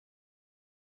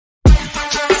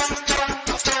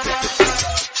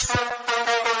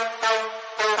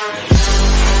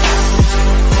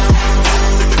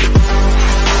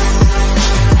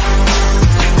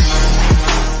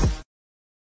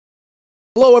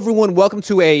Hello, everyone. Welcome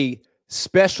to a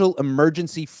special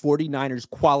emergency 49ers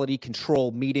quality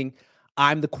control meeting.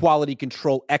 I'm the quality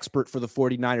control expert for the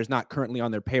 49ers, not currently on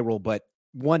their payroll, but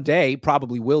one day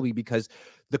probably will be because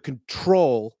the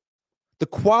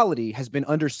quality has been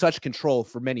under such control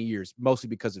for many years, mostly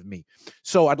because of me.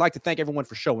 So I'd like to thank everyone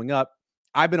for showing up.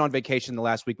 I've been on vacation the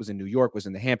last week, was in New York, was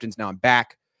in the Hamptons. Now I'm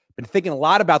back. Been thinking a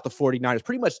lot about the 49ers,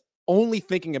 pretty much only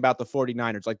thinking about the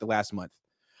 49ers like the last month.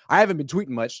 I haven't been tweeting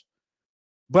much,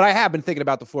 but I have been thinking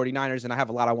about the 49ers, and I have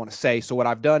a lot I want to say. So what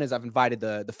I've done is I've invited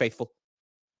the faithful.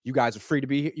 You guys are free to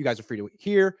be here. You guys are free to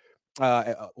hear,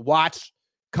 watch,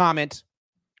 comment.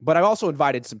 But I've also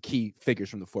invited some key figures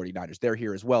from the 49ers. They're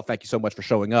here as well. Thank you so much for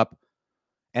showing up.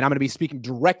 And I'm going to be speaking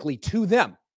directly to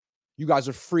them. You guys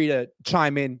are free to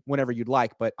chime in whenever you'd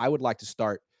like, but I would like to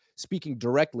start speaking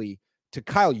directly to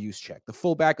Kyle Juszczyk, the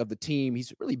fullback of the team.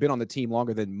 He's really been on the team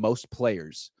longer than most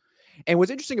players. And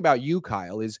what's interesting about you,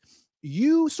 Kyle, is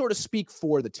you sort of speak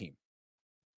for the team.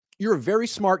 You're a very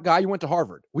smart guy. You went to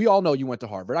Harvard. We all know you went to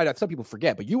Harvard. Some people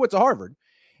forget, but you went to Harvard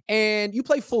and you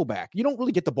play fullback. You don't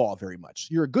really get the ball very much.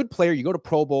 You're a good player. You go to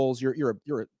Pro Bowls. You're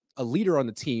a leader on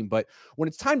the team. But when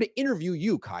it's time to interview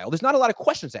you, Kyle, there's not a lot of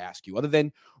questions to ask you other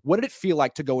than what did it feel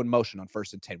like to go in motion on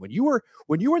 1st and 10? When you were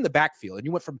in the backfield and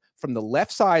you went from the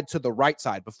left side to the right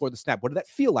side before the snap, what did that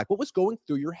feel like? What was going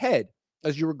through your head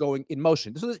as you were going in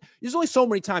motion? So there's only so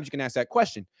many times you can ask that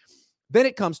question. Then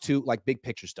it comes to like big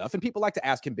picture stuff, and people like to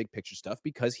ask him big picture stuff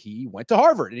because he went to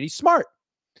Harvard and he's smart.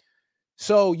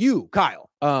 So you, Kyle,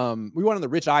 we went on the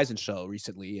Rich Eisen show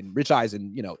recently, and Rich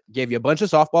Eisen, gave you a bunch of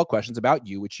softball questions about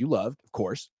you, which you loved, of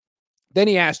course. Then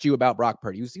he asked you about Brock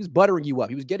Purdy. He was buttering you up.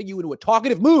 He was getting you into a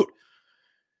talkative mood,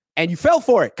 and you fell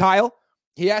for it, Kyle.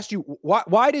 He asked you,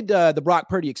 why did the Brock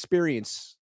Purdy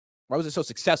experience, why was it so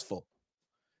successful?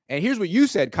 And here's what you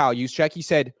said, Kyle Juszczyk. He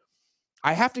said,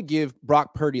 I have to give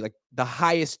Brock Purdy like the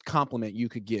highest compliment you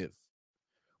could give,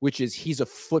 which is he's a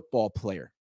football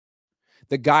player.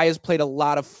 The guy has played a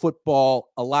lot of football,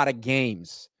 a lot of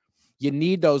games. You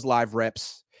need those live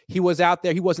reps. He was out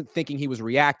there. He wasn't thinking, he was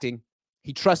reacting.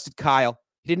 He trusted Kyle.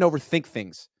 He didn't overthink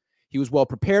things. He was well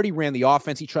prepared. He ran the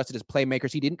offense. He trusted his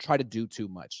playmakers. He didn't try to do too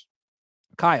much.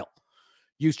 Kyle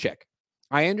Juszczyk,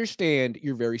 I understand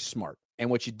you're very smart. And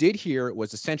what you did here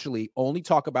was essentially only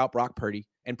talk about Brock Purdy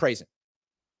and praise him.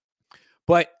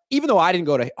 But even though I didn't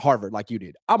go to Harvard like you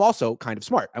did, I'm also kind of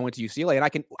smart. I went to UCLA,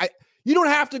 and you don't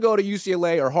have to go to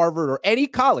UCLA or Harvard or any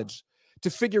college to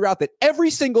figure out that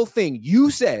every single thing you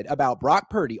said about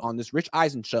Brock Purdy on this Rich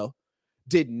Eisen show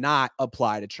did not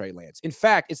apply to Trey Lance. In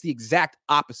fact, it's the exact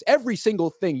opposite. Every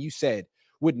single thing you said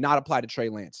would not apply to Trey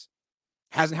Lance.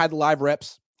 Hasn't had the live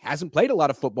reps, hasn't played a lot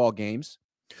of football games,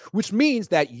 which means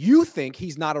that you think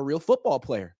he's not a real football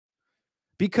player.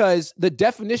 Because the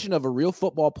definition of a real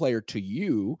football player to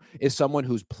you is someone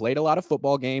who's played a lot of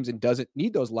football games and doesn't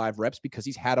need those live reps because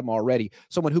he's had them already.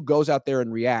 Someone who goes out there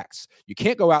and reacts. You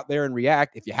can't go out there and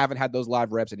react if you haven't had those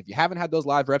live reps. And if you haven't had those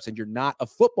live reps, and you're not a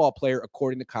football player,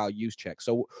 according to Kyle Juszczyk.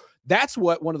 So that's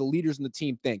what one of the leaders in the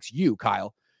team thinks. You,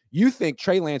 Kyle, you think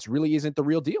Trey Lance really isn't the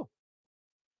real deal.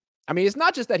 I mean, it's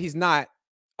not just that he's not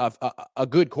a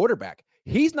good quarterback.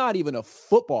 He's not even a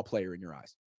football player in your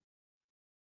eyes.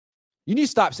 You need to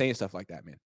stop saying stuff like that,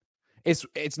 man.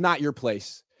 It's not your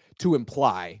place to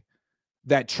imply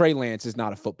that Trey Lance is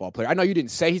not a football player. I know you didn't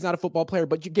say he's not a football player,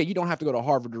 but you don't have to go to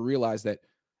Harvard to realize that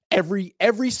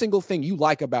every single thing you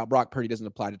like about Brock Purdy doesn't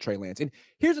apply to Trey Lance. And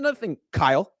here's another thing,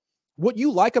 Kyle. What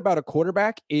you like about a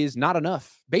quarterback is not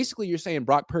enough. Basically, you're saying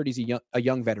Brock Purdy's a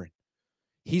young veteran.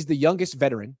 He's the youngest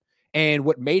veteran. And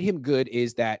what made him good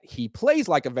is that he plays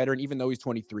like a veteran, even though he's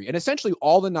 23. And essentially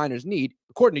all the Niners need,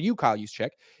 according to you, Kyle Juszczyk,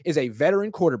 is a veteran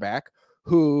quarterback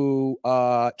who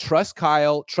trusts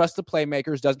Kyle, trusts the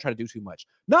playmakers, doesn't try to do too much.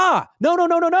 No.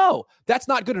 That's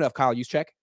not good enough, Kyle Juszczyk.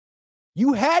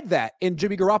 You had that in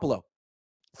Jimmy Garoppolo.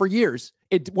 For years,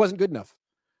 it wasn't good enough.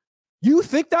 You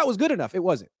think that was good enough. It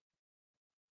wasn't.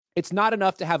 It's not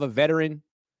enough to have a veteran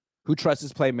who trusts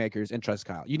his playmakers and trusts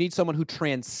Kyle. You need someone who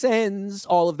transcends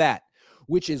all of that,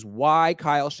 which is why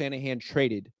Kyle Shanahan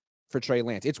traded for Trey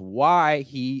Lance. It's why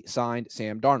he signed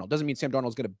Sam Darnold. Doesn't mean Sam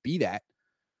Darnold's going to be that,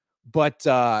 but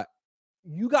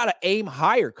you got to aim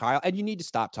higher, Kyle, and you need to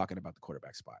stop talking about the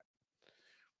quarterback spot.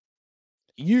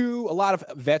 A lot of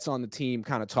vets on the team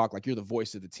kind of talk like you're the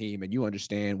voice of the team and you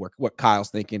understand what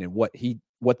Kyle's thinking and what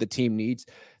the team needs.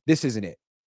 This isn't it.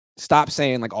 Stop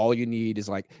saying like all you need is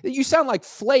like, you sound like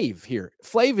Flav here.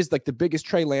 Flav is like the biggest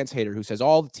Trey Lance hater who says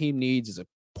all the team needs is a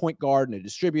point guard and a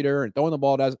distributor, and throwing the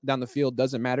ball down the field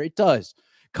doesn't matter. It does.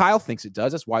 Kyle thinks it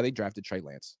does. That's why they drafted Trey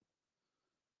Lance.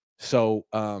 So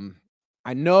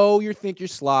I know you think you're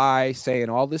sly, saying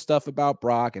all this stuff about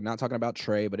Brock and not talking about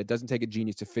Trey, but it doesn't take a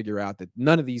genius to figure out that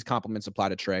none of these compliments apply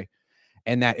to Trey.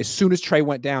 And that as soon as Trey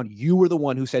went down, you were the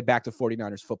one who said back to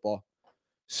 49ers football.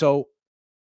 So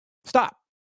stop.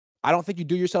 I don't think you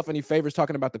do yourself any favors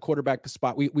talking about the quarterback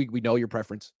spot. We know your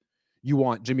preference. You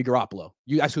want Jimmy Garoppolo.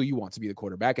 That's who you want to be the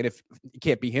quarterback. And if it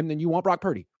can't be him, then you want Brock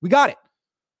Purdy. We got it.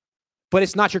 But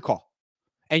it's not your call.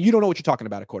 And you don't know what you're talking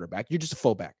about at quarterback. You're just a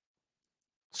fullback.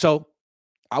 So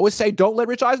I would say don't let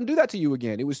Rich Eisen do that to you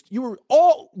again. You were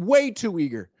all way too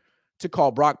eager to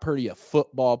call Brock Purdy a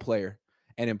football player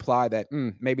and imply that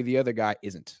maybe the other guy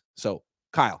isn't. So,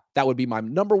 Kyle, that would be my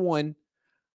number one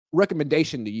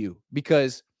recommendation to you,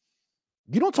 because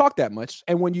you don't talk that much.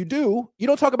 And when you do, you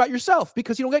don't talk about yourself,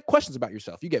 because you don't get questions about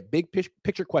yourself. You get big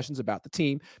picture questions about the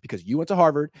team because you went to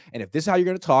Harvard. And if this is how you're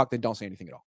going to talk, then don't say anything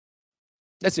at all.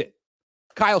 That's it.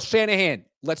 Kyle Shanahan,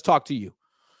 let's talk to you.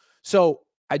 So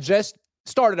I just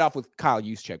started off with Kyle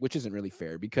Juszczyk, which isn't really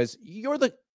fair because you're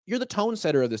the tone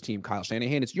setter of this team, Kyle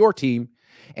Shanahan. It's your team.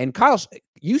 And Kyle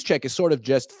Juszczyk is sort of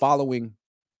just following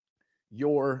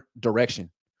your direction.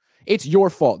 It's your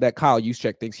fault that Kyle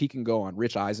Juszczyk thinks he can go on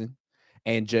Rich Eisen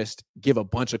and just give a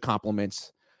bunch of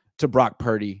compliments to Brock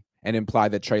Purdy and imply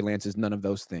that Trey Lance is none of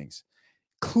those things.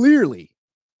 Clearly,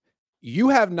 you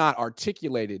have not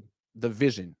articulated the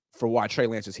vision for why Trey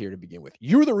Lance is here to begin with.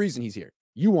 You're the reason he's here.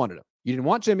 You wanted him. You didn't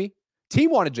want Jimmy.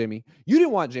 Team wanted Jimmy. You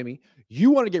didn't want Jimmy. You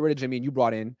wanted to get rid of Jimmy, and you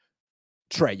brought in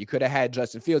Trey. You could have had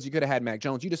Justin Fields. You could have had Mac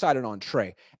Jones. You decided on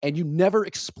Trey, and you never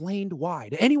explained why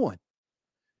to anyone.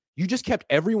 You just kept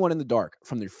everyone in the dark,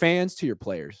 from their fans to your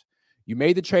players. You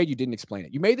made the trade. You didn't explain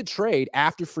it. You made the trade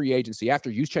after free agency, after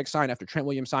Juszczyk signed, after Trent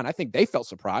Williams signed. I think they felt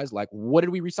surprised. Like, what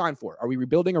did we resign for? Are we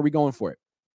rebuilding? Are we going for it?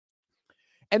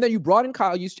 And then you brought in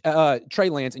Trey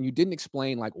Lance, and you didn't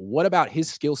explain, like, what about his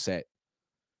skill set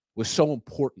was so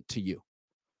important to you.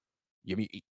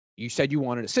 You said you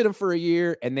wanted to sit him for a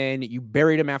year, and then you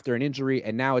buried him after an injury,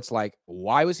 and now it's like,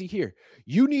 why was he here?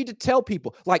 You need to tell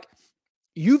people. Like,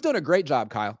 you've done a great job,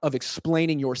 Kyle, of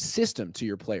explaining your system to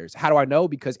your players. How do I know?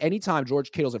 Because anytime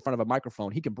George Kittle's in front of a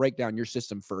microphone, he can break down your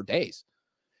system for days.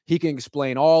 He can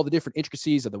explain all the different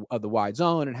intricacies of the wide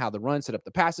zone and how the run set up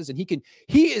the passes. And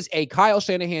he is a Kyle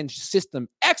Shanahan system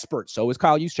expert. So is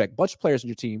Kyle Juszczyk. A bunch of players on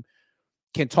your team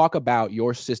can talk about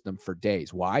your system for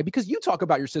days. Why? Because you talk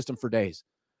about your system for days.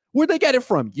 Where'd they get it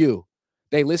from? You.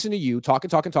 They listen to you talk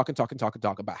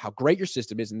about how great your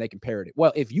system is, and they compare it.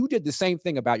 Well, if you did the same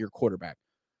thing about your quarterback,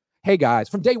 hey guys,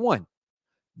 from day one,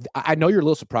 I know you're a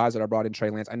little surprised that I brought in Trey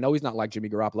Lance. I know he's not like Jimmy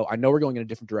Garoppolo. I know we're going in a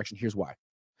different direction. Here's why.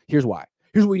 Here's what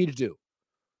we need to do.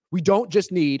 We don't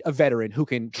just need a veteran who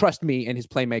can trust me and his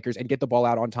playmakers and get the ball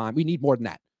out on time. We need more than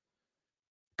that.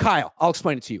 Kyle, I'll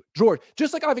explain it to you. George,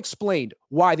 just like I've explained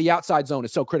why the outside zone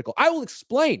is so critical, I will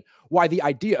explain why the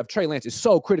idea of Trey Lance is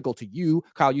so critical to you,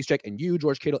 Kyle Juszczyk, and you,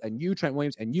 George Kittle, and you, Trent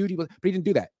Williams, and you, but he didn't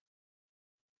do that.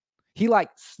 He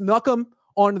snuck him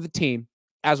onto the team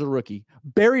as a rookie,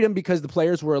 buried him because the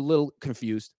players were a little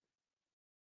confused,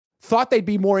 thought they'd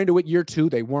be more into it year two.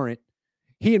 They weren't.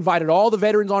 He invited all the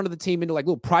veterans onto the team into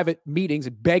little private meetings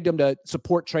and begged them to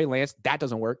support Trey Lance. That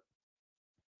doesn't work.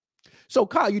 So,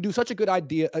 Kyle, you do such a good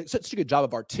job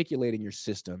of articulating your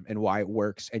system and why it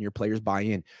works, and your players buy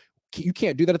in. You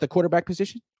can't do that at the quarterback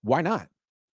position? Why not?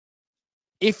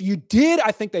 If you did,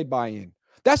 I think they'd buy in.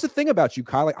 That's the thing about you,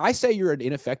 Kyle. I say you're an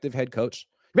ineffective head coach.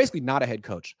 You're basically not a head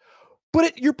coach.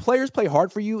 But your players play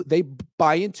hard for you. They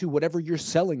buy into whatever you're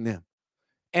selling them.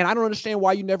 And I don't understand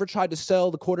why you never tried to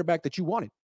sell the quarterback that you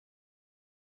wanted.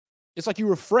 It's like you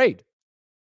were afraid.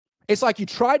 It's like you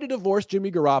tried to divorce Jimmy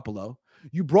Garoppolo.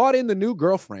 You brought in the new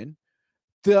girlfriend.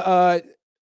 Your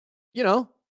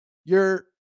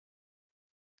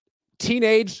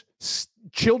teenage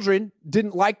children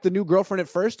didn't like the new girlfriend at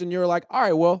first, and you're like, all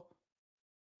right, well,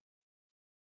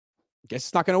 guess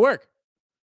it's not going to work.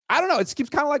 I don't know. It keeps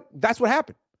kind of like that's what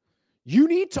happened. You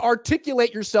need to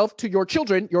articulate yourself to your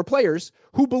children, your players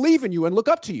who believe in you and look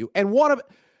up to you and want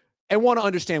to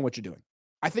understand what you're doing.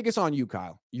 I think it's on you,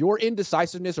 Kyle. Your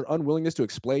indecisiveness or unwillingness to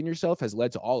explain yourself has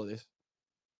led to all of this.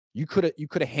 You could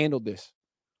have handled this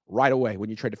right away when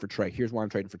you traded for Trey. Here's why I'm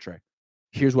trading for Trey.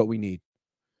 Here's what we need.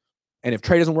 And if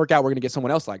Trey doesn't work out, we're going to get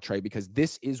someone else like Trey, because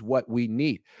this is what we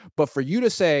need. But for you to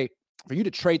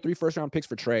trade 3 first-round picks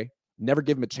for Trey, never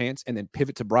give him a chance, and then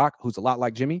pivot to Brock, who's a lot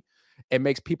like Jimmy, it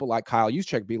makes people like Kyle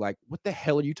Juszczyk be like, what the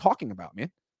hell are you talking about,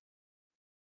 man?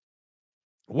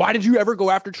 Why did you ever go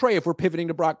after Trey if we're pivoting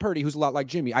to Brock Purdy, who's a lot like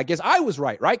Jimmy? I guess I was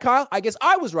right, Kyle? I guess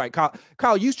I was right. Kyle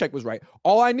Juszczyk was right.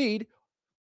 All I need,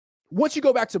 once you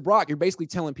go back to Brock, you're basically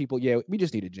telling people, yeah, we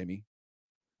just needed Jimmy.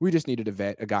 We just needed a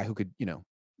vet, a guy who could,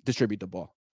 distribute the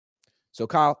ball. So,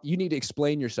 Kyle, you need to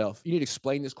explain yourself. You need to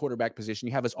explain this quarterback position.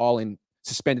 You have us all in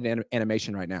suspended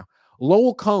animation right now.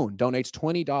 Lowell Cone donates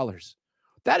 $20.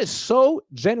 That is so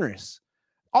generous.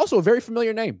 Also, a very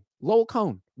familiar name. Lowell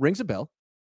Cone. Rings a bell.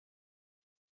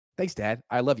 Thanks, Dad.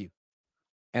 I love you.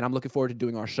 And I'm looking forward to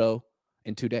doing our show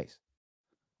in 2 days.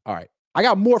 All right. I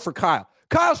got more for Kyle.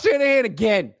 Kyle Shanahan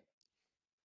again.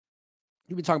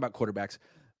 You've been talking about quarterbacks.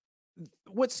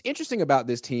 What's interesting about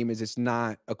this team is it's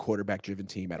not a quarterback-driven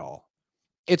team at all.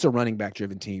 It's a running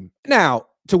back-driven team. Now,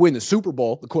 to win the Super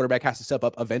Bowl, the quarterback has to step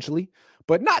up eventually,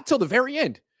 but not till the very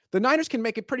end. The Niners can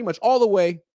make it pretty much all the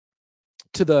way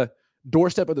to the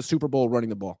doorstep of the Super Bowl running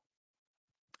the ball.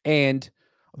 And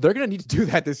they're going to need to do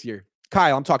that this year.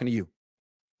 Kyle, I'm talking to you,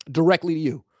 directly to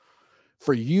you.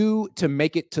 For you to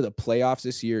make it to the playoffs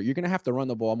this year, you're going to have to run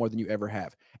the ball more than you ever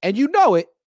have. And you know it.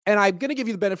 And I'm going to give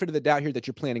you the benefit of the doubt here that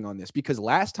you're planning on this, because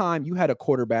last time you had a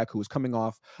quarterback who was coming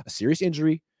off a serious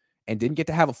injury and didn't get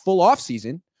to have a full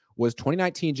offseason was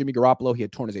 2019 Jimmy Garoppolo. He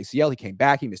had torn his ACL. He came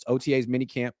back. He missed OTA's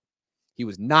minicamp. He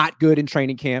was not good in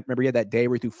training camp. Remember, he had that day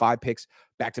where he threw 5 picks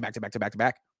back to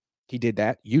back. He did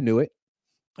that. You knew it.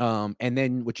 And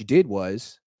then what you did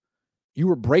was you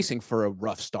were bracing for a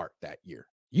rough start that year.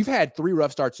 You've had 3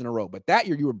 rough starts in a row, but that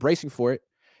year you were bracing for it,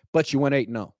 but you went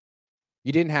 8-0.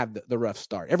 You didn't have the rough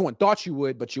start. Everyone thought you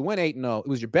would, but you went 8-0. It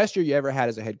was your best year you ever had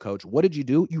as a head coach. What did you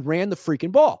do? You ran the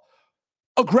freaking ball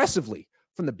aggressively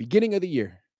from the beginning of the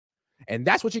year. And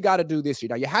that's what you got to do this year.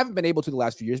 Now, you haven't been able to the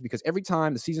last few years because every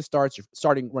time the season starts, your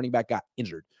starting running back got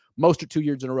injured. Most are 2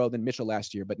 years in a row, then Mitchell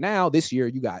last year. But now, this year,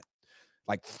 you got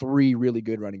like 3 really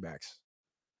good running backs.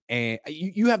 And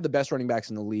you have the best running backs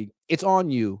in the league. It's on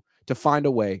you to find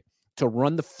a way to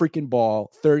run the freaking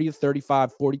ball 30 to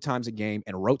 35, 40 times a game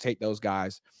and rotate those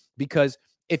guys. Because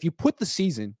if you put the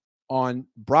season on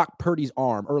Brock Purdy's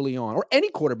arm early on, or any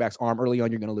quarterback's arm early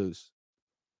on, you're going to lose.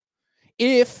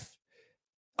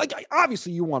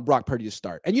 Obviously you want Brock Purdy to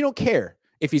start, and you don't care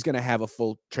if he's going to have a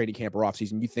full training camp or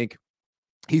offseason. You think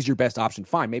he's your best option.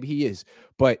 Fine, maybe he is.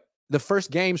 But the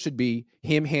first game should be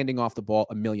him handing off the ball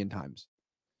 1,000,000 times,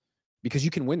 because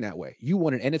you can win that way. You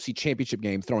won an NFC championship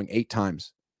game throwing 8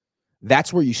 times.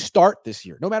 That's where you start this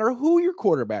year, no matter who your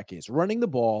quarterback is, running the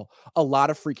ball a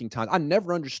lot of freaking times. I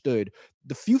never understood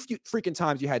the few freaking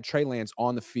times you had Trey Lance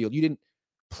on the field. You didn't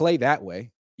play that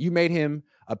way. You made him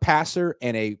a passer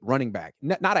and a running back,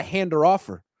 not a hander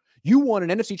offer. You won an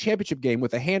NFC championship game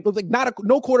with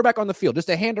no quarterback on the field, just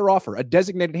a hander offer, a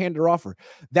designated hander offer.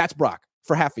 That's Brock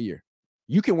for half a year.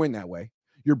 You can win that way.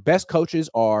 Your best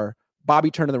coaches are Bobby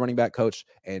Turner, the running back coach,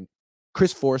 and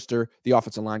Chris Forrester, the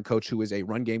offensive line coach, who is a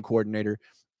run game coordinator.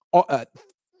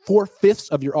 4/5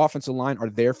 of your offensive line are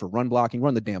there for run blocking.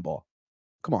 Run the damn ball.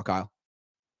 Come on, Kyle.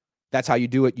 That's how you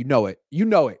do it. You know it. You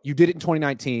know it. You did it in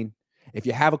 2019. If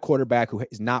you have a quarterback who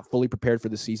is not fully prepared for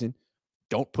the season,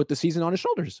 don't put the season on his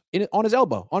shoulders, on his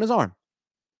elbow, on his arm.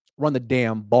 Run the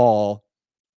damn ball.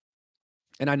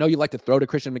 And I know you like to throw to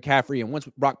Christian McCaffrey. And once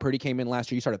Brock Purdy came in last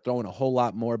year, you started throwing a whole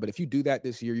lot more. But if you do that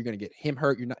this year, you're going to get him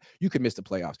hurt. You could miss the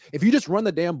playoffs. If you just run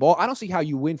the damn ball, I don't see how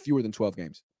you win fewer than 12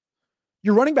 games.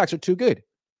 Your running backs are too good.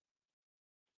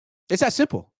 It's that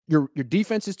simple. Your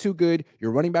defense is too good.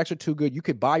 Your running backs are too good. You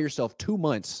could buy yourself 2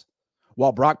 months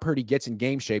while Brock Purdy gets in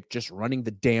game shape just running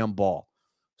the damn ball.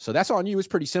 So that's on you. It's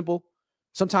pretty simple.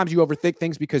 Sometimes you overthink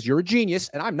things because you're a genius,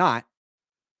 and I'm not.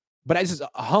 But this is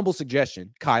a humble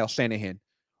suggestion, Kyle Shanahan.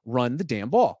 Run the damn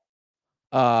ball.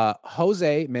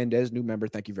 Jose Mendez, new member,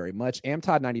 thank you very much.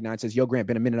 AmTodd99 says, yo, Grant,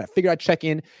 been a minute. I figured I'd check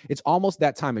in. It's almost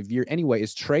that time of year. Anyway,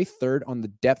 is Trey third on the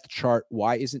depth chart?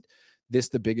 Why isn't this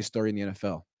the biggest story in the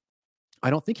NFL? I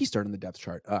don't think he's third on the depth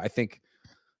chart. I think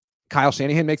Kyle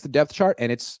Shanahan makes the depth chart,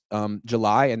 and it's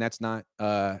July, and that's not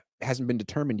hasn't been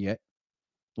determined yet.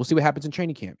 We'll see what happens in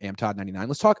training camp. AmTodd99.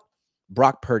 Let's talk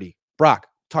Brock Purdy. Brock,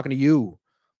 talking to you.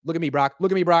 Look at me, Brock.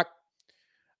 Look at me, Brock.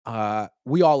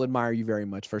 We all admire you very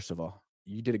much. First of all,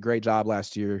 you did a great job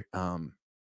last year.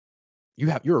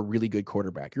 You're a really good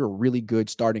quarterback. You're a really good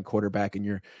starting quarterback, and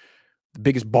you're the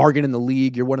biggest bargain in the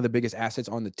league. You're one of the biggest assets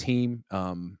on the team.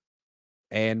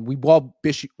 And we all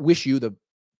wish you the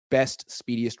best,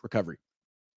 speediest recovery.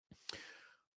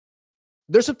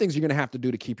 There's some things you're going to have to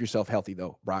do to keep yourself healthy,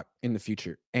 though, Brock, in the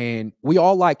future. And we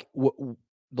all like the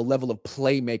level of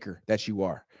playmaker that you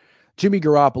are. Jimmy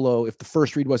Garoppolo, if the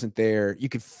first read wasn't there, you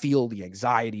could feel the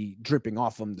anxiety dripping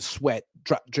off him, the sweat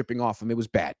dripping off him. It was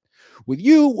bad. With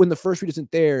you, when the first read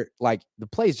isn't there, like the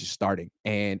play is just starting.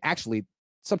 And actually,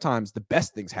 sometimes the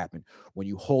best things happen when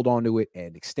you hold on to it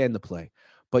and extend the play.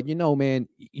 But man,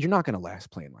 you're not going to last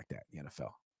playing like that in the NFL.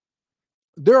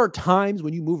 There are times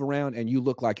when you move around and you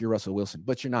look like you're Russell Wilson,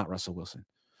 but you're not Russell Wilson.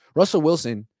 Russell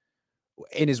Wilson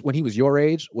when he was your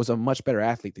age, was a much better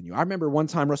athlete than you. I remember one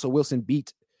time Russell Wilson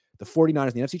beat the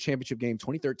 49ers in the NFC Championship game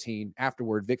 2013.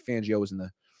 Afterward, Vic Fangio was in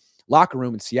the locker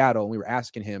room in Seattle, and we were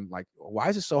asking him, like, why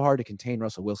is it so hard to contain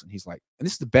Russell Wilson? He's like, and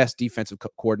this is the best defensive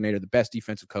coordinator, the best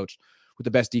defensive coach with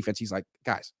the best defense. He's like,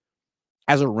 guys,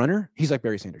 as a runner, he's like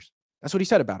Barry Sanders. That's what he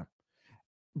said about him.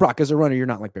 Brock, as a runner, you're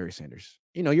not like Barry Sanders.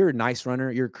 You're a nice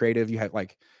runner. You're creative. You have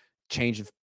like change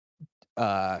of,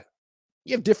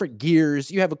 you have different gears.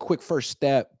 You have a quick first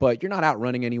step, but you're not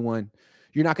outrunning anyone.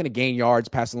 You're not going to gain yards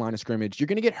past the line of scrimmage. You're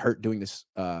going to get hurt doing this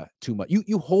too much.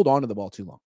 You hold on to the ball too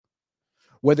long.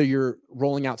 Whether you're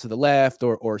rolling out to the left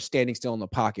or standing still in the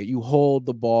pocket, you hold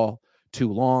the ball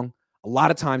too long. A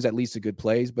lot of times that leads to good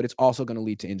plays, but it's also going to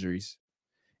lead to injuries.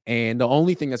 And the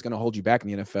only thing that's going to hold you back in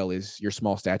the NFL is your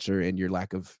small stature and your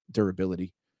lack of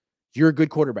durability. You're a good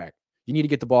quarterback. You need to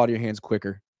get the ball to your hands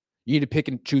quicker. You need to pick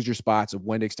and choose your spots of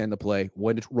when to extend the play,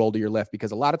 when to roll to your left,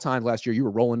 because a lot of times last year you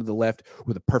were rolling to the left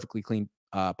with a perfectly clean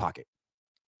pocket.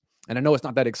 And I know it's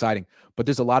not that exciting, but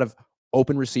there's a lot of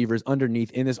open receivers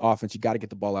underneath in this offense. You got to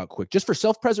get the ball out quick just for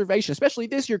self-preservation, especially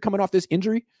this year coming off this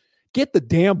injury. Get the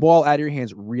damn ball out of your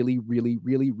hands really, really,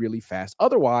 really, really fast.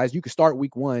 Otherwise, you could start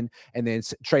week 1 and then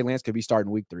Trey Lance could be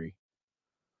starting week 3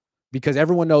 because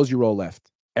everyone knows you roll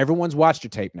left. Everyone's watched your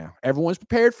tape now. Everyone's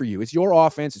prepared for you. It's your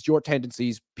offense. It's your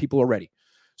tendencies. People are ready.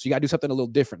 So you got to do something a little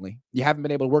differently. You haven't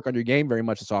been able to work on your game very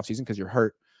much this offseason because you're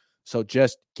hurt. So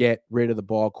just get rid of the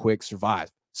ball quick. Survive.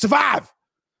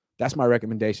 That's my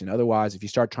recommendation. Otherwise, if you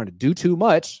start trying to do too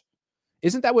much,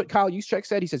 isn't that what Kyle Juszczyk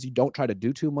said? He says you don't try to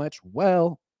do too much.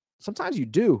 Well, sometimes you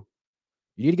do.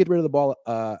 You need to get rid of the ball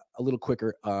a little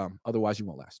quicker. Otherwise, you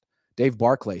won't last. Dave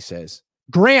Barclay says,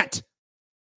 Grant.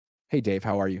 Hey, Dave,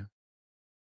 how are you?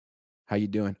 How you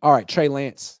doing? All right, Trey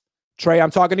Lance. Trey,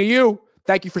 I'm talking to you.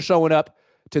 Thank you for showing up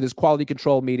to this quality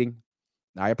control meeting.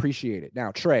 I appreciate it.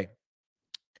 Now, Trey,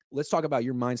 let's talk about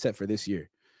your mindset for this year.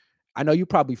 I know you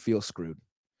probably feel screwed.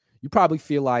 You probably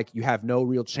feel like you have no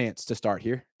real chance to start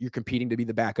here. You're competing to be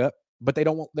the backup, but they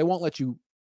won't let you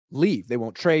leave. They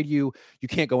won't trade you. You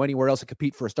can't go anywhere else and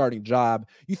compete for a starting job.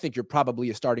 You think you're probably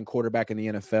a starting quarterback in the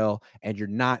NFL, and you're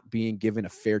not being given a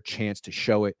fair chance to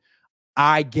show it.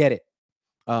 I get it.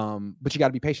 But you got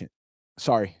to be patient.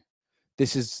 Sorry.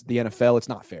 This is the NFL. It's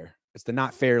not fair. It's the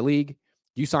not fair league.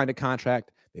 You signed a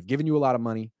contract. They've given you a lot of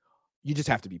money. You just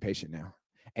have to be patient now.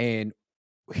 And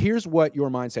here's what your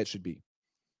mindset should be.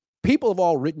 People have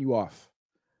all written you off.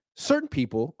 Certain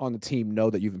people on the team know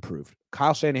that you've improved.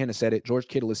 Kyle Shanahan has said it. George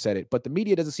Kittle has said it. But the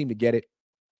media doesn't seem to get it.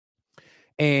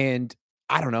 And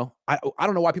I don't know. I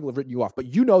don't know why people have written you off.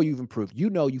 But you know you've improved. You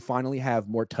know you finally have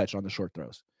more touch on the short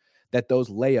throws. That those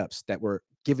layups that were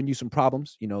giving you some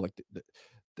problems, like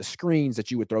the screens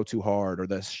that you would throw too hard, or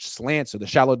the slants or the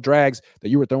shallow drags that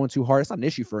you were throwing too hard, it's not an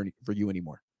issue for you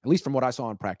anymore, at least from what I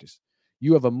saw in practice.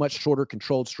 You have a much shorter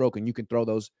controlled stroke, and you can throw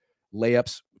those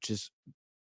layups, which is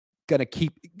going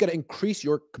to increase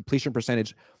your completion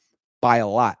percentage by a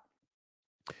lot.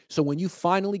 So when you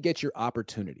finally get your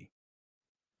opportunity,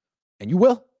 and you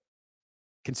will,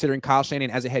 considering Kyle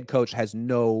Shanahan as a head coach has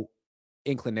no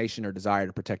inclination or desire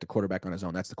to protect a quarterback on his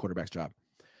own. That's the quarterback's job.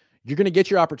 You're going to get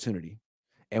your opportunity.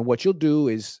 And what you'll do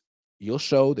is you'll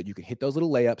show that you can hit those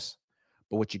little layups.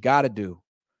 But what you got to do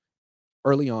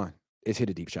early on is hit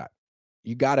a deep shot.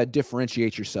 You got to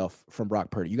differentiate yourself from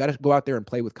Brock Purdy. You got to go out there and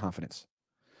play with confidence,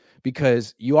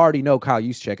 because you already know Kyle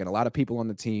Juszczyk, and a lot of people on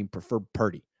the team prefer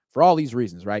Purdy for all these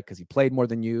reasons, right? Because he played more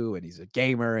than you, and he's a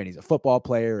gamer, and he's a football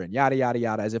player, and yada, yada,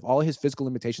 yada, as if all of his physical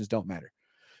limitations don't matter.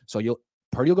 So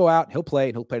Purdy will go out, and he'll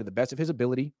play to the best of his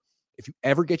ability. If you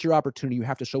ever get your opportunity, you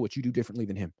have to show what you do differently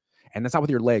than him. And that's not with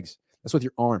your legs. That's with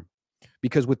your arm.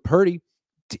 Because with Purdy,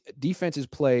 defenses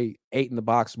play 8 in the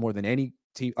box more than any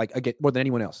team, more than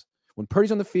anyone else. When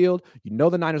Purdy's on the field,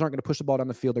 the Niners aren't going to push the ball down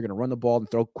the field. They're going to run the ball and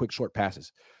throw quick, short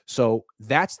passes. So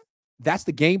that's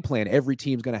the game plan every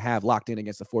team's going to have locked in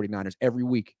against the 49ers every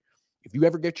week. If you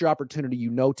ever get your opportunity,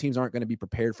 teams aren't going to be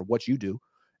prepared for what you do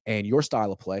and your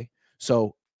style of play.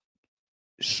 So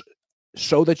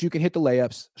show that you can hit the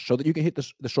layups, show that you can hit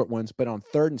the short ones, but on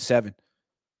 3rd and 7,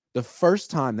 the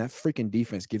first time that freaking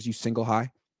defense gives you single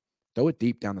high, throw it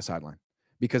deep down the sideline.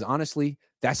 Because honestly,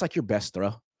 that's like your best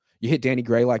throw. You hit Danny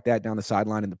Gray like that down the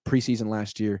sideline in the preseason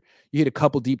last year. You hit a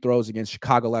couple deep throws against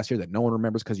Chicago last year that no one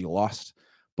remembers because you lost.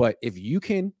 But if you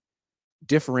can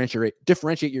differentiate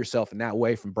yourself in that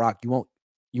way from Brock, you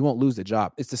won't lose the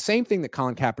job. It's the same thing that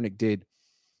Colin Kaepernick did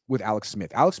with Alex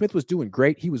Smith. Alex Smith was doing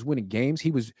great. He was winning games.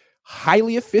 He was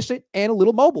highly efficient and a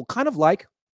little mobile, kind of like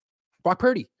Brock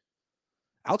Purdy.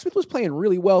 Alex Smith was playing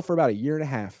really well for about a year and a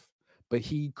half, but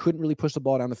he couldn't really push the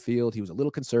ball down the field. He was a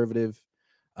little conservative.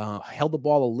 held the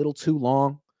ball a little too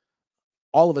long.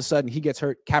 All of a sudden, he gets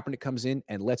hurt. Kaepernick comes in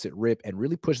and lets it rip and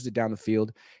really pushes it down the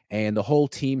field. And the whole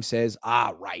team says,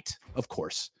 right, of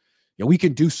course. We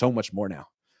can do so much more now.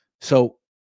 So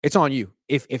it's on you.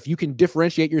 If you can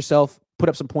differentiate yourself, put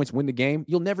up some points, win the game,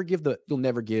 you'll never give the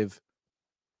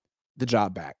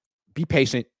job back. Be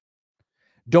patient.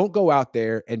 Don't go out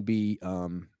there and be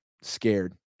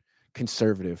scared,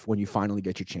 conservative when you finally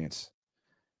get your chance.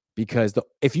 Because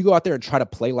if you go out there and try to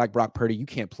play like Brock Purdy, you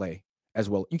can't play as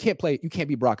well. You can't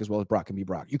be Brock as well as Brock can be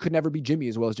Brock. You could never be Jimmy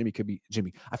as well as Jimmy could be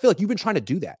Jimmy. I feel like you've been trying to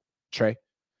do that, Trey.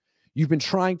 You've been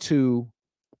trying to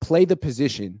play the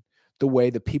position the way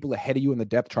the people ahead of you in the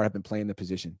depth chart have been playing the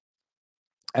position,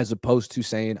 as opposed to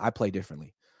saying, I play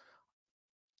differently.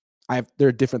 There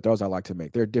are different throws I like to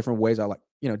make. There are different ways I like,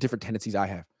 different tendencies I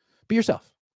have. Be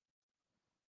yourself.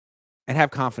 And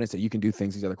have confidence that you can do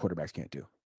things these other quarterbacks can't do.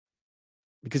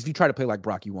 Because if you try to play like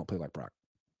Brock, you won't play like Brock.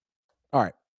 All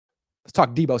right. Let's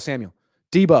talk Deebo Samuel.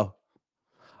 Deebo,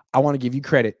 I want to give you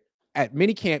credit. At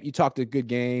minicamp, you talked a good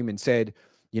game and said,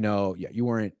 you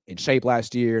weren't in shape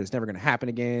last year. It's never going to happen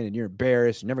again. And you're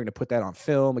embarrassed. You're never going to put that on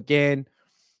film again.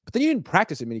 But then you didn't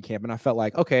practice at minicamp. And I felt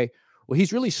like, okay, well,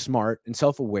 he's really smart and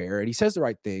self-aware and he says the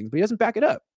right things, but he doesn't back it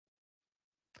up.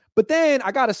 But then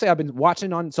I got to say, I've been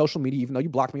watching on social media, even though you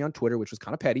blocked me on Twitter, which was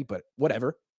kind of petty, but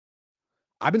whatever.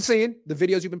 I've been seeing the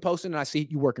videos you've been posting and I see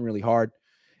you working really hard.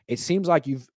 It seems like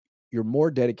you're more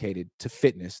dedicated to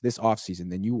fitness this offseason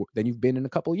than you've been in a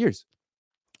couple of years.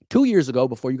 2 years ago,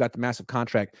 before you got the massive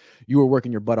contract, you were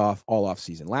working your butt off all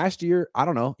offseason. Last year, I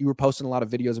don't know, you were posting a lot of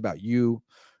videos about you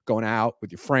going out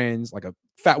with your friends, like a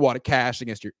fat wad of cash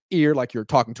against your ear, like you're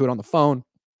talking to it on the phone.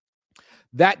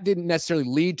 That didn't necessarily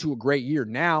lead to a great year.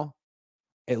 Now,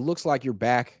 it looks like you're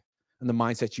back in the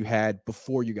mindset you had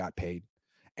before you got paid.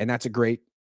 And that's I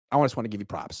just want to give you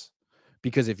props.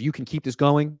 Because if you can keep this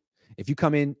going, if you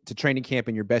come in to training camp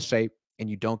in your best shape and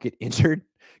you don't get injured,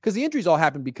 because the injuries all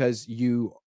happen because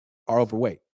you are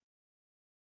overweight.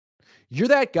 You're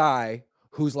that guy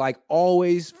who's like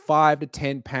always 5 to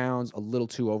 10 pounds a little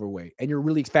too overweight, and you're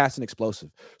really fast and explosive.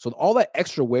 So all that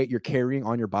extra weight you're carrying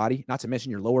on your body, not to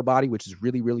mention your lower body, which is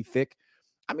really, really thick.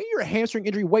 I mean, you're a hamstring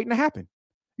injury waiting to happen.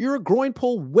 You're a groin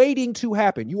pull waiting to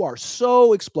happen. You are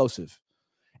so explosive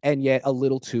and yet a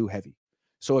little too heavy.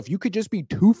 So if you could just be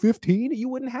 215, you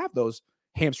wouldn't have those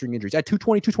hamstring injuries. At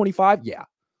 220, 225, yeah.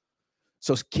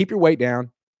 So keep your weight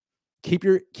down. Keep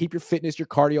your fitness, your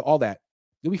cardio, all that.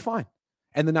 You'll be fine.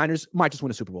 And the Niners might just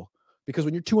win a Super Bowl. Because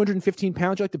when you're 215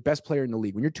 pounds, you're like the best player in the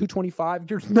league. When you're 225,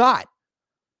 you're not.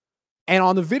 And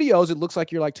on the videos, it looks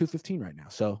like you're like 215 right now.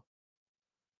 So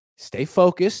stay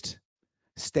focused.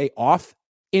 Stay off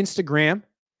Instagram.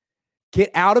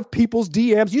 Get out of people's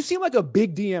DMs. You seem like a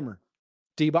big DMer,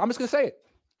 Deebo. I'm just going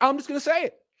to say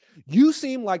it. You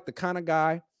seem like the kind of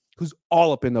guy who's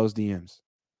all up in those DMs.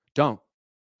 Don't.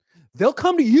 They'll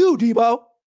come to you, Deebo.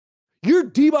 You're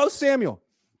Deebo Samuel.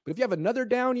 But if you have another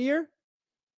down year,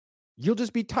 you'll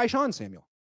just be Tyshawn Samuel.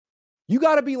 You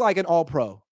got to be like an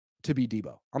all-pro to be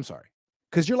Deebo. I'm sorry.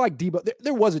 Because you're like Deebo.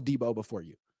 There was a Deebo before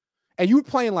you. And you were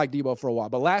playing like Deebo for a while.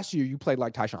 But last year, you played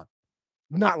like Tyshawn.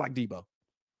 Not like Deebo.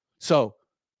 So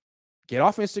get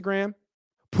off Instagram.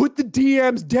 Put the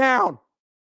DMs down.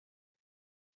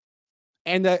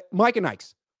 And the Mike and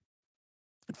Ike's.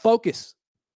 Focus.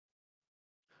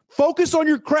 Focus on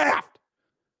your craft.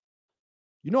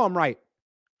 You know I'm right.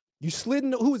 You slid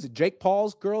into, who was it, Jake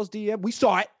Paul's girl's DM? We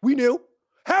saw it. We knew.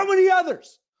 How many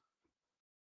others?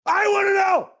 I want to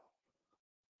know.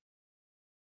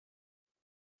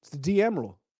 It's the DM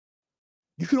rule.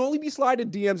 You can only be sliding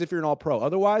DMs if you're an all-pro.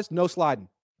 Otherwise, no sliding.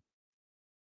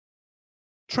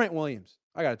 Trent Williams.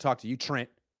 I got to talk to you, Trent.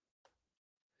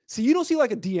 See, you don't see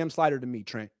like a DM slider to me,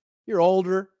 Trent. You're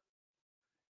older.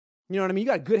 You know what I mean?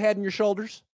 You got a good head in your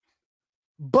shoulders.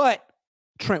 But,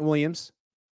 Trent Williams,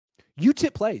 you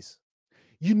tip plays.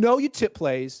 You know you tip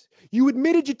plays. You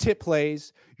admitted you tip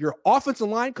plays. Your offensive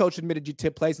line coach admitted you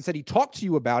tip plays and said he talked to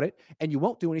you about it, and you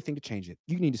won't do anything to change it.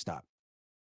 You need to stop.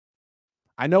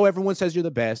 I know everyone says you're the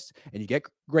best, and you get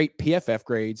great PFF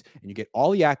grades, and you get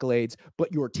all the accolades,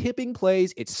 but you're tipping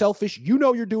plays. It's selfish. You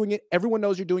know you're doing it. Everyone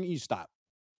knows you're doing it. You stop.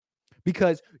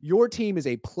 Because your team is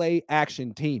a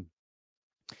play-action team.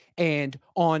 And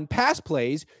on pass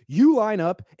plays, you line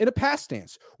up in a pass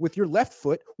stance with your left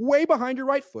foot way behind your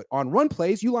right foot. On run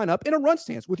plays, you line up in a run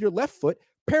stance with your left foot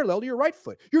parallel to your right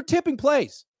foot. You're tipping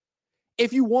plays.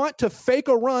 If you want to fake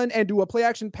a run and do a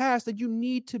play-action pass, then you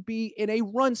need to be in a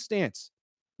run stance,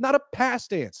 not a pass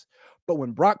stance. But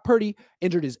when Brock Purdy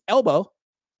injured his elbow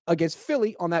against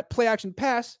Philly on that play-action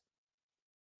pass,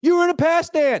 you were in a pass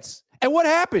stance. And what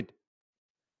happened?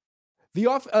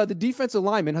 The defensive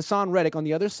lineman, Hassan Reddick, on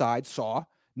the other side,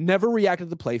 never reacted to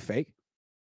the play fake,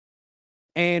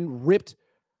 and ripped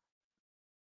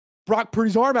Brock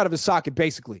Purdy's arm out of his socket,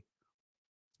 basically.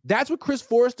 That's what Chris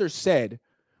Forrester said.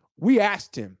 We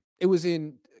asked him. It was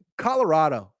in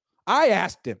Colorado. I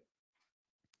asked him,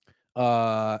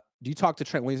 do you talk to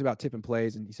Trent Williams about tipping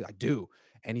plays? And he said, I do.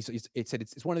 And he said,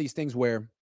 it's one of these things where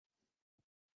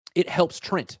it helps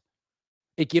Trent.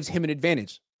 It gives him an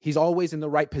advantage. He's always in the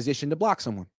right position to block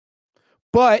someone.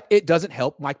 But it doesn't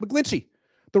help Mike McGlinchey,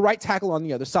 the right tackle on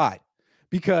the other side,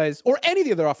 or any of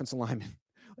the other offensive linemen.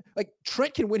 Like,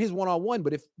 Trent can win his one-on-one,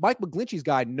 but if Mike McGlinchey's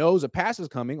guy knows a pass is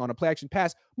coming on a play-action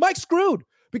pass, Mike's screwed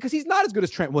because he's not as good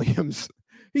as Trent Williams.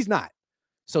 He's not.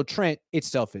 So Trent, it's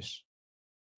selfish.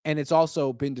 And it's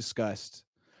also been discussed.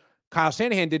 Kyle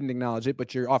Shanahan didn't acknowledge it,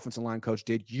 but your offensive line coach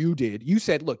did. You did. You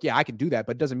said, look, yeah, I can do that,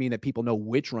 but it doesn't mean that people know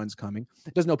which run's coming.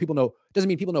 It doesn't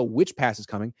mean people know which pass is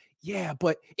coming. Yeah,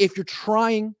 but if you're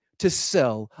trying to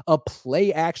sell a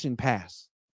play-action pass,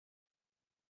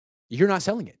 you're not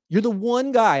selling it. You're the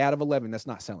one guy out of 11 that's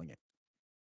not selling it.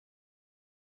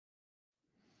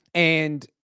 And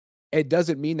it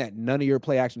doesn't mean that none of your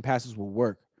play action passes will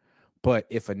work. But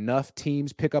if enough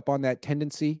teams pick up on that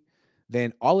tendency,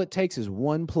 then all it takes is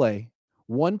one play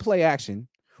action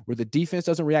where the defense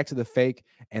doesn't react to the fake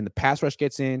and the pass rush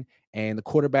gets in and the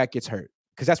quarterback gets hurt.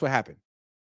 Because that's what happened.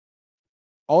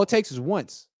 All it takes is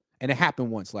once. And it happened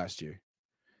once last year.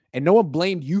 And no one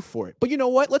blamed you for it. But you know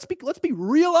what? Let's be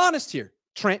real honest here.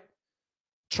 Trent,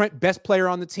 best player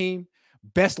on the team,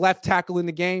 best left tackle in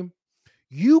the game.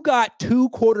 You got 2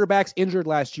 quarterbacks injured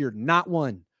last year, not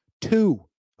 1, 2.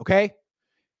 Okay?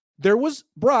 There was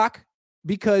Brock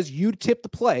because you tipped the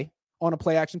play on a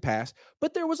play action pass,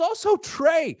 but there was also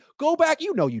Trey. Go back.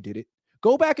 You know you did it.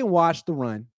 Go back and watch the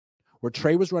run where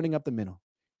Trey was running up the middle.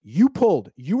 You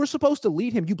pulled. You were supposed to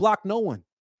lead him. You blocked no one.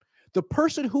 The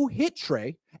person who hit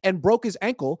Trey and broke his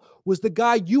ankle was the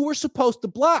guy you were supposed to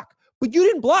block, but you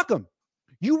didn't block him.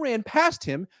 You ran past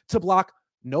him to block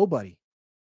nobody.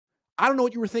 I don't know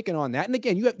what you were thinking on that. And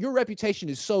again, your reputation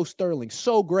is so sterling,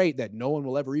 so great that no one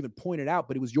will ever even point it out,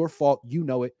 but it was your fault. You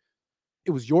know it.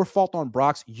 It was your fault on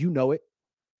Brock's. You know it.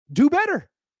 Do better.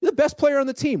 You're the best player on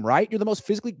the team, right? You're the most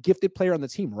physically gifted player on the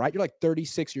team, right? You're like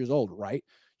 36 years old, right?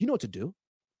 You know what to do.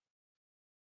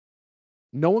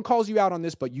 No one calls you out on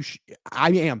this, but I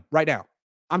am right now.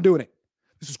 I'm doing it.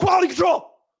 This is quality control.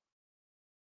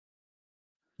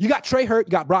 You got Trey hurt.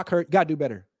 You got Brock hurt. You got to do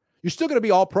better. You're still going to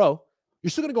be all pro. You're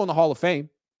still going to go in the Hall of Fame.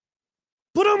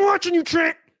 But I'm watching you,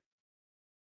 Trent.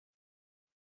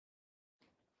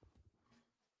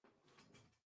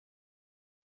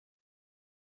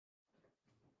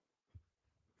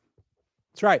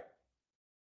 That's right.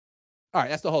 All right,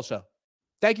 that's the whole show.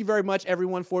 Thank you very much,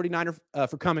 everyone, 49er,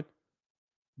 for coming.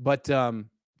 But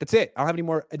that's it. I don't have any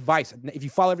more advice. If you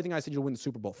follow everything I said, you'll win the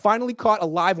Super Bowl. Finally caught a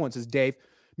live one, says Dave.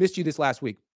 Missed you this last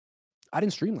week. I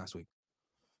didn't stream last week.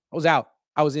 I was out.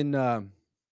 I was in a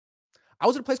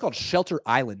place called Shelter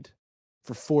Island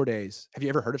for 4 days. Have you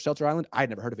ever heard of Shelter Island? I had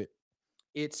never heard of it.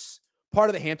 It's part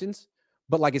of the Hamptons,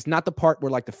 but like it's not the part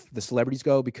where like the celebrities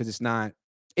go because it's not.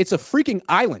 It's a freaking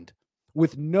island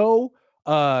with no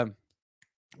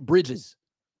bridges.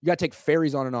 You got to take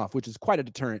ferries on and off, which is quite a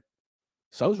deterrent.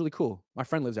 So it was really cool. My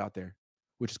friend lives out there,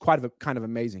 which is kind of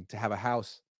amazing to have a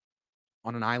house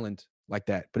on an island like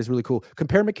that. But it's really cool.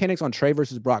 Compare mechanics on Trey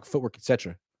versus Brock, footwork,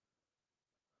 etc.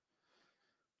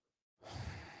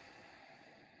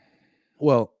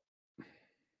 Well,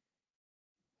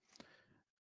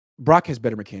 Brock has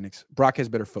better mechanics. Brock has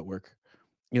better footwork.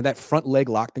 You know, that front leg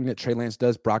lock thing that Trey Lance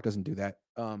does, Brock doesn't do that.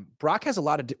 Brock has a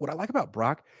lot of what I like about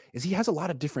Brock is he has a lot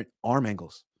of different arm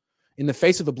angles. In the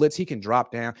face of a blitz, he can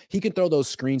drop down. He can throw those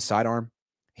screen sidearm.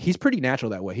 He's pretty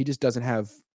natural that way. He just doesn't have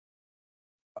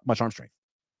much arm strength.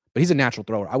 But he's a natural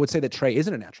thrower. I would say that Trey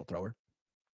isn't a natural thrower,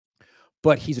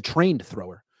 but he's a trained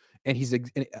thrower. And he's an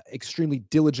extremely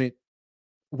diligent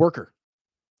worker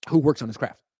who works on his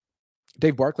craft.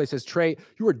 Dave Barclay says, Trey,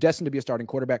 you are destined to be a starting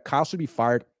quarterback. Kyle should be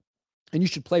fired. And you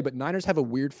should play, but Niners have a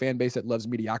weird fan base that loves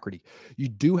mediocrity. You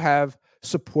do have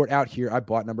support out here. I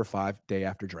bought number 5 day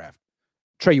after draft.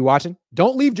 Trey, you watching?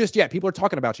 Don't leave just yet. People are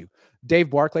talking about you. Dave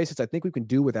Barclay says, I think we can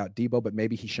do without Debo, but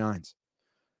maybe he shines.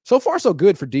 So far, so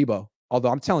good for Debo. Although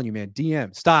I'm telling you, man,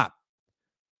 DM, stop.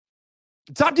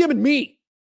 Stop DMing me.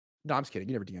 No, I'm just kidding.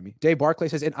 You never DM me. Dave Barclay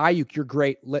says, and Ayuk, you're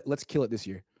great. Let's kill it this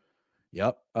year.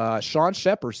 Yep. Sean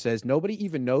Shepard says, nobody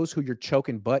even knows who your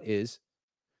choking butt is.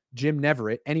 Jim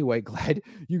Neverett. Anyway, glad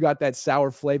you got that sour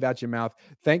flavor out your mouth.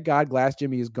 Thank God Glass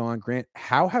Jimmy is gone. Grant,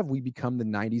 how have we become the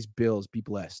 90s Bills? Be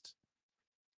blessed.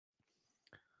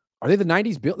 Are they the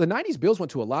 90s Bills? The 90s Bills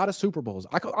went to a lot of Super Bowls.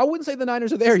 I wouldn't say the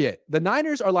Niners are there yet. The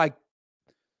Niners are like,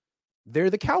 they're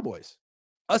the Cowboys.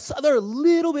 They're a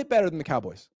little bit better than the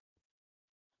Cowboys.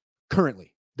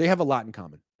 Currently. They have a lot in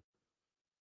common.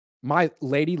 My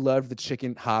lady loved the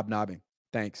chicken hobnobbing.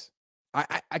 Thanks.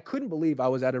 I couldn't believe I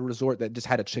was at a resort that just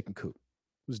had a chicken coop.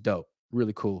 It was dope.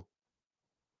 Really cool.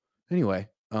 Anyway,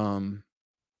 it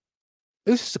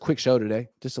was just a quick show today.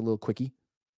 Just a little quickie.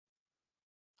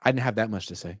 I didn't have that much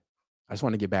to say. I just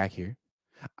want to get back here.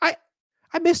 I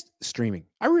missed streaming.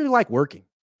 I really like working.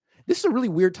 This is a really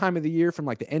weird time of the year from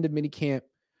like the end of mini camp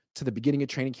to the beginning of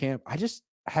training camp. I just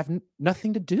have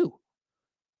nothing to do.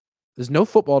 There's no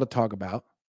football to talk about.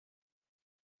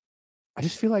 I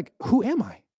just feel like, who am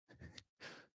I?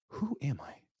 Who am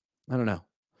I? I don't know.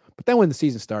 But then when the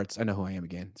season starts, I know who I am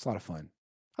again. It's a lot of fun.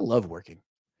 I love working.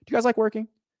 Do you guys like working? Do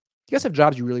you guys have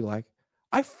jobs you really like?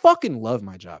 I fucking love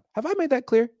my job. Have I made that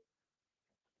clear?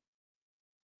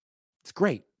 It's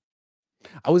great.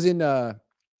 I was in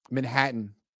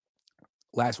Manhattan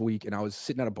last week, and I was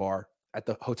sitting at a bar at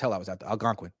the hotel I was at, the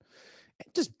Algonquin,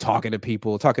 and just talking to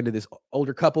people, talking to this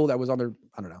older couple that was on their,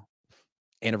 I don't know,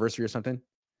 anniversary or something.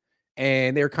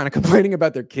 And they were kind of complaining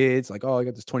about their kids, like, oh, I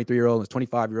got this 23-year-old and this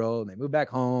 25-year-old, and they moved back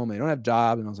home, and they don't have a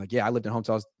job. And I was like, yeah, I lived at home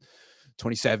until I was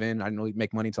 27. I didn't really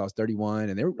make money until I was 31.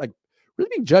 And they were like really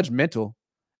being judgmental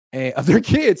of their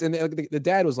kids. And the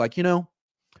dad was like, I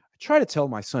try to tell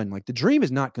my son, like, the dream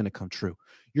is not going to come true.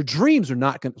 Your dreams are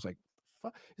not going to, like,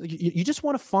 you just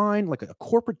want to find like a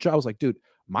corporate job. I was like, dude,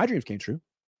 my dreams came true.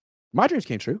 My dreams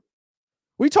came true.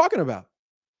 What are you talking about?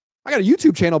 I got a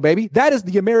YouTube channel, baby. That is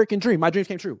the American dream. My dreams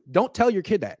came true. Don't tell your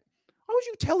kid that. Why would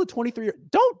you tell a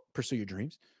 23-year-old? Don't pursue your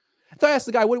dreams. So I asked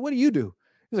the guy, what do you do?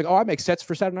 He's like, oh, I make sets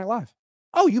for Saturday Night Live.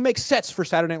 Oh, you make sets for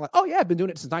Saturday Night Live? Oh, yeah, I've been doing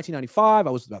it since 1995.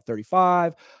 I was about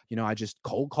 35. I just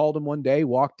cold called him one day,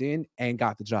 walked in, and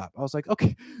got the job. I was like,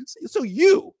 okay, so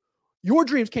your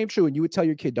dreams came true, and you would tell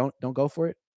your kid, don't go for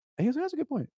it? And he was like, that's a good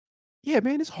point. Yeah,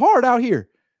 man, it's hard out here.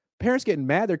 Parents getting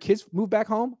mad. Their kids move back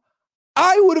home.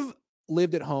 I would have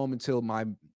lived at home until my,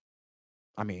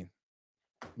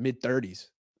 mid-30s.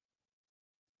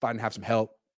 If I didn't have some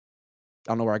help.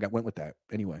 I don't know where I went with that.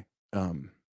 Anyway, New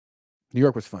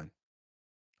York was fun.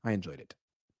 I enjoyed it.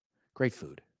 Great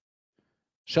food.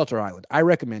 Shelter Island. I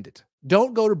recommend it.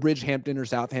 Don't go to Bridgehampton or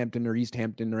Southampton or East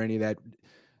Hampton or any of that,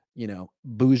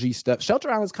 bougie stuff. Shelter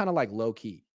Island's kind of like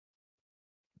low-key.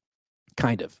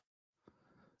 Kind of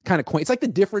quaint. It's like the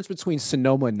difference between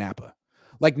Sonoma and Napa.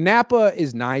 Like, Napa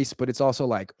is nice, but it's also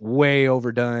like way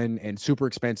overdone and super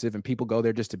expensive, and people go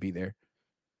there just to be there.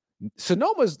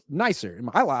 Sonoma's nicer.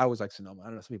 I always like Sonoma. I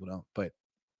don't know, some people don't, but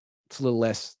it's a little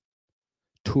less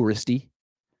touristy.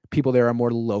 People there are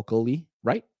more locally,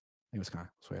 right? It was kind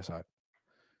of that's the way I saw it.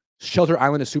 Shelter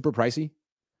Island is super pricey.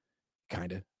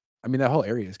 Kind of. That whole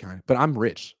area is kind of, but I'm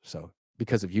rich, so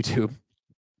because of YouTube.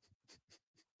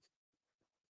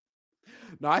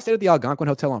 No, I stayed at the Algonquin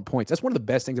Hotel on points. That's one of the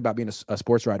best things about being a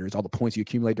sports writer is all the points you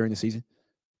accumulate during the season.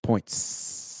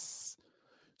 Points.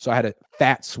 So I had a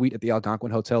fat suite at the Algonquin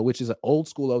Hotel, which is an old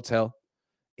school hotel.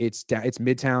 It's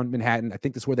Midtown Manhattan. I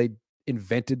think that's where they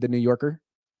invented the New Yorker.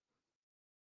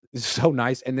 It's so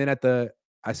nice. And then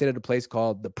I stayed at a place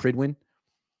called the Pridwin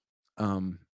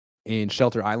in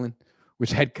Shelter Island,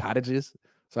 which had cottages.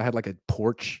 So I had like a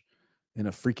porch and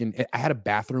I had a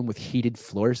bathroom with heated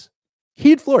floors.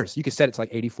 Heated floors. You could set it to like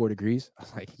 84 degrees. I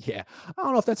was like, yeah, I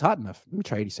don't know if that's hot enough. Let me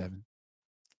try 87,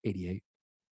 88.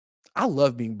 I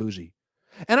love being bougie.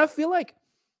 And I feel like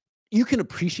you can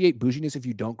appreciate bouginess if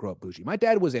you don't grow up bougie. My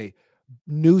dad was a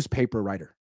newspaper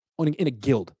writer in a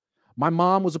guild. My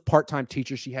mom was a part-time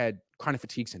teacher. She had chronic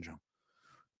fatigue syndrome.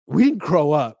 We didn't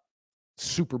grow up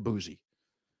super bougie.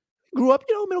 We grew up,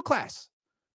 middle class.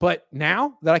 But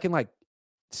now that I can like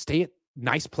stay at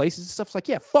nice places and stuff, it's like,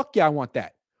 yeah, fuck yeah, I want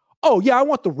that. Oh, yeah, I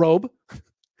want the robe.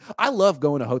 I love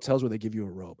going to hotels where they give you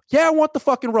a robe. Yeah, I want the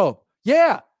fucking robe.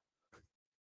 Yeah.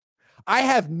 I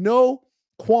have no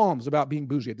qualms about being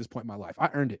bougie at this point in my life. I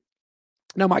earned it.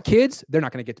 Now, my kids, they're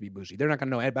not going to get to be bougie. They're not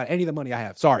going to know about any of the money I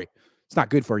have. Sorry. It's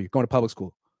not good for you going to public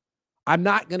school. I'm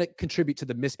not going to contribute to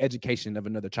the miseducation of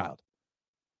another child.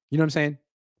 You know what I'm saying?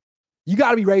 You got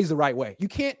to be raised the right way. You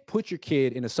can't put your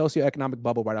kid in a socioeconomic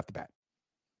bubble right off the bat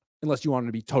unless you want them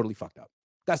to be totally fucked up.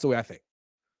 That's the way I think.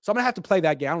 So I'm going to have to play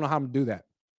that game. I don't know how I'm going to do that.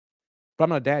 But I'm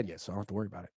not a dad yet, so I don't have to worry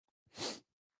about it.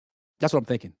 That's what I'm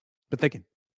thinking.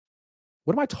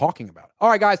 What am I talking about?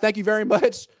 All right, guys, thank you very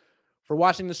much for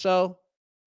watching the show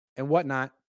and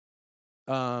whatnot.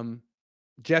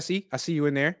 Jesse, I see you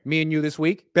in there. Me and you this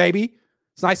week, baby.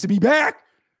 It's nice to be back.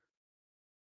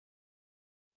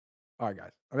 All right,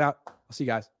 guys. I'm out. I'll see you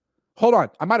guys. Hold on.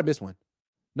 I might have missed one.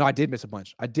 No, I did miss a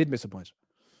bunch.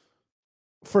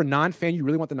 For a non-fan, you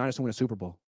really want the Niners to win a Super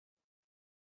Bowl?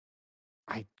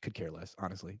 I could care less,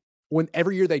 honestly. When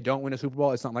every year they don't win a Super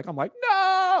Bowl, it's not like I'm like,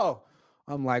 no.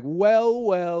 I'm like,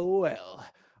 well.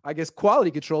 I guess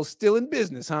quality control is still in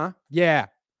business, huh? Yeah.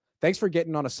 Thanks for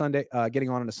getting on a Sunday,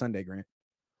 Grant.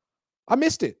 I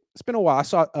missed it. It's been a while.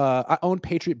 I own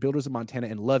Patriot Builders in Montana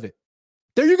and love it.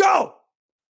 There you go.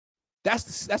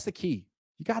 That's the key.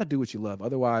 You got to do what you love.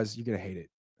 Otherwise, you're going to hate it.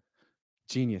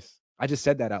 Genius. I just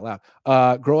said that out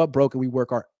loud. Grow up broke and we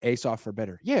work our ace off for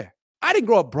better. Yeah. I didn't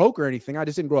grow up broke or anything. I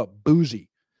just didn't grow up bougie.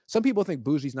 Some people think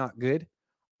bougie's not good.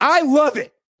 I love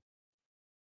it.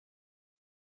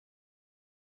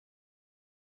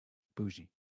 Bougie.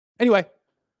 Anyway,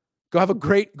 go have a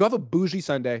bougie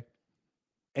Sunday.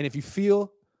 And if you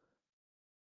feel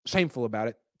shameful about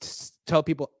it, tell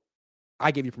people I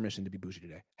gave you permission to be bougie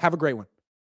today. Have a great one.